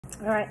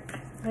All right,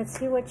 let's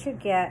see what you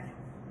get.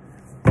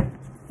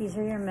 These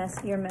are your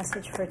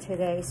message for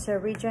today. So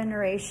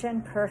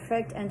regeneration,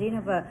 perfect, ending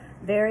of a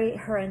very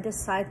horrendous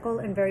cycle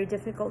and very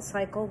difficult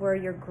cycle where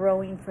you're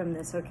growing from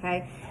this,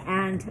 okay?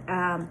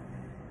 And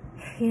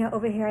you know,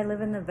 over here I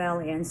live in the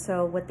valley, and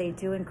so what they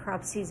do in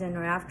crop season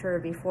or after or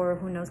before,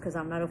 who knows, because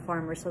I'm not a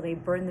farmer, so they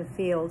burn the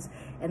fields,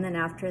 and then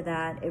after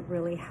that it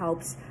really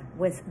helps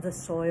with the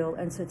soil,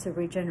 and so it's a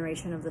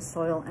regeneration of the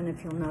soil. And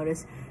if you'll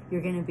notice,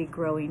 you're going to be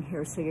growing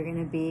here, so you're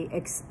going to be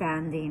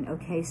expanding,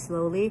 okay,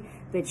 slowly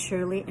but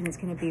surely, and it's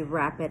going to be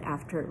rapid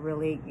after it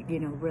really, you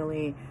know,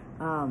 really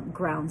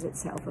grounds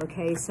itself,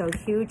 okay? So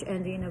huge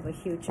ending of a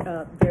huge,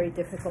 very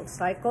difficult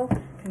cycle.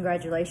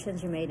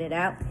 Congratulations, you made it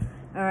out.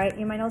 All right,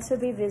 you might also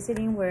be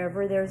visiting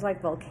wherever there's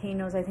like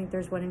volcanoes. I think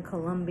there's one in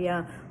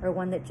Colombia, or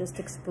one that just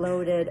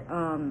exploded,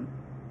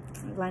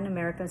 Latin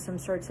America of some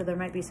sort, so there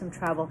might be some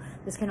travel.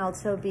 This can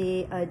also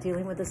be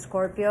dealing with a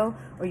Scorpio,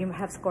 or you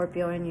have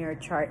Scorpio in your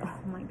chart. Oh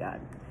my God.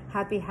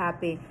 Happy.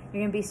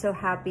 You're gonna be so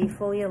happy,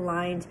 fully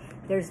aligned.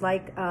 There's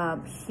like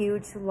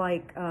huge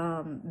like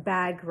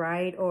bag,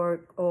 right,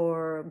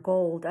 or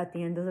gold at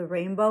the end of the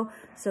rainbow.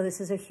 So this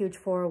is a huge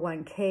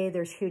 401k.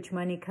 There's huge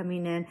money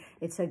coming in.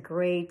 It's a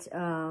great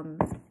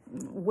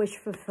wish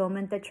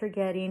fulfillment that you're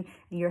getting.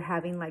 You're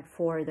having like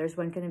 4. There's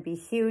one going to be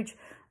huge.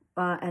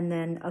 And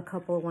then a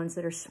couple of ones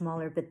that are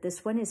smaller, but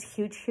this one is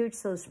huge,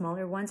 so the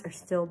smaller ones are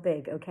still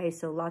big, okay?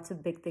 So lots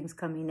of big things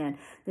coming in.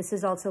 This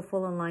is also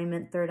full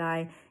alignment. Third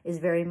eye is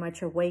very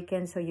much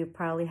awakened, so you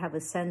probably have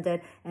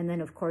ascended. And then,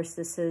 of course,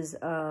 this is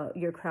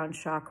your crown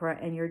chakra,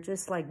 and you're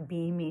just like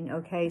beaming,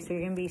 okay? So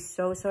you're going to be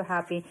so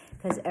happy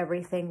because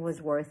everything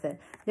was worth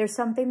it. There's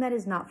something that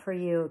is not for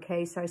you,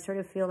 okay? So I sort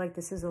of feel like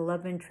this is a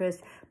love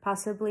interest,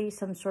 possibly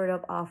some sort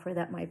of offer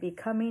that might be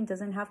coming.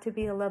 Doesn't have to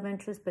be a love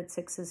interest, but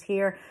 6 is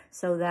here,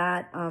 so that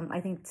I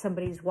think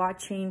somebody's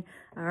watching,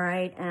 all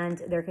right,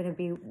 and they're going to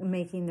be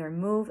making their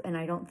move, and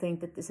I don't think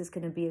that this is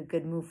going to be a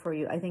good move for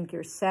you. I think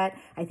you're set.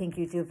 I think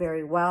you do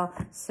very well,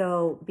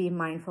 so be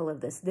mindful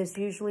of this. This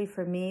usually,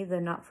 for me, the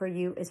not for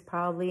you is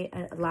probably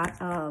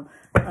a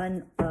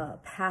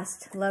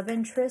past love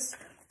interest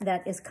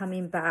that is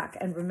coming back.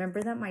 And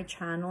remember that my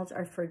channels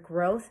are for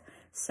growth,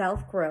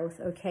 self-growth,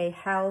 okay,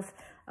 health,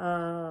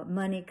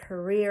 money,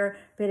 career,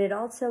 but it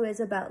also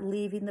is about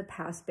leaving the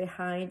past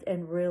behind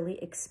and really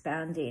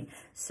expanding.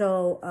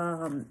 So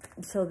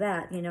so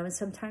that, you know, and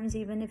sometimes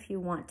even if you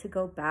want to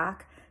go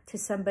back to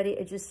somebody,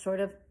 it just sort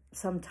of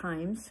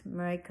sometimes,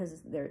 right,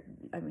 because there,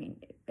 I mean,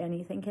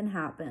 anything can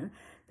happen,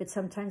 but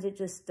sometimes it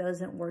just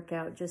doesn't work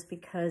out just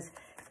because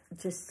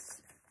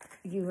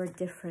you are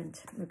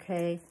different,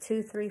 okay?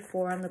 2, 3,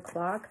 4 on the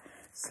clock.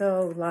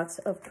 So lots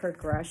of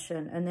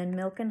progression. And then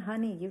milk and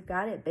honey, you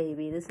got it,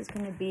 baby. This is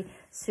going to be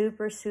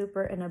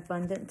super an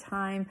abundant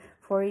time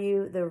for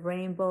you. The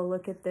rainbow,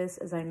 look at this.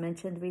 As I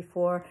mentioned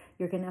before,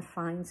 you're going to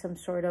find some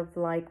sort of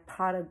like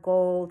pot of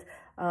gold,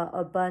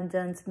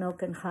 abundance,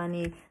 milk and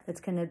honey.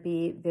 That's going to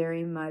be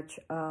very much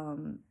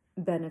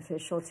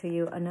beneficial to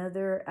you.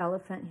 Another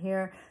elephant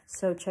here.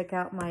 So check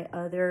out my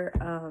other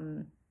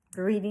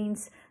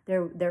readings.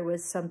 There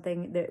was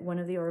something that one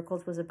of the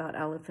oracles was about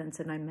elephants,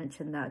 and I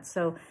mentioned that.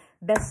 So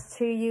best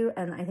to you,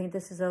 and I think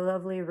this is a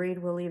lovely read.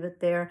 We'll leave it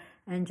there,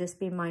 and just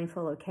be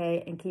mindful,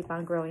 okay, and keep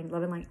on growing.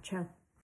 Love and light. Ciao.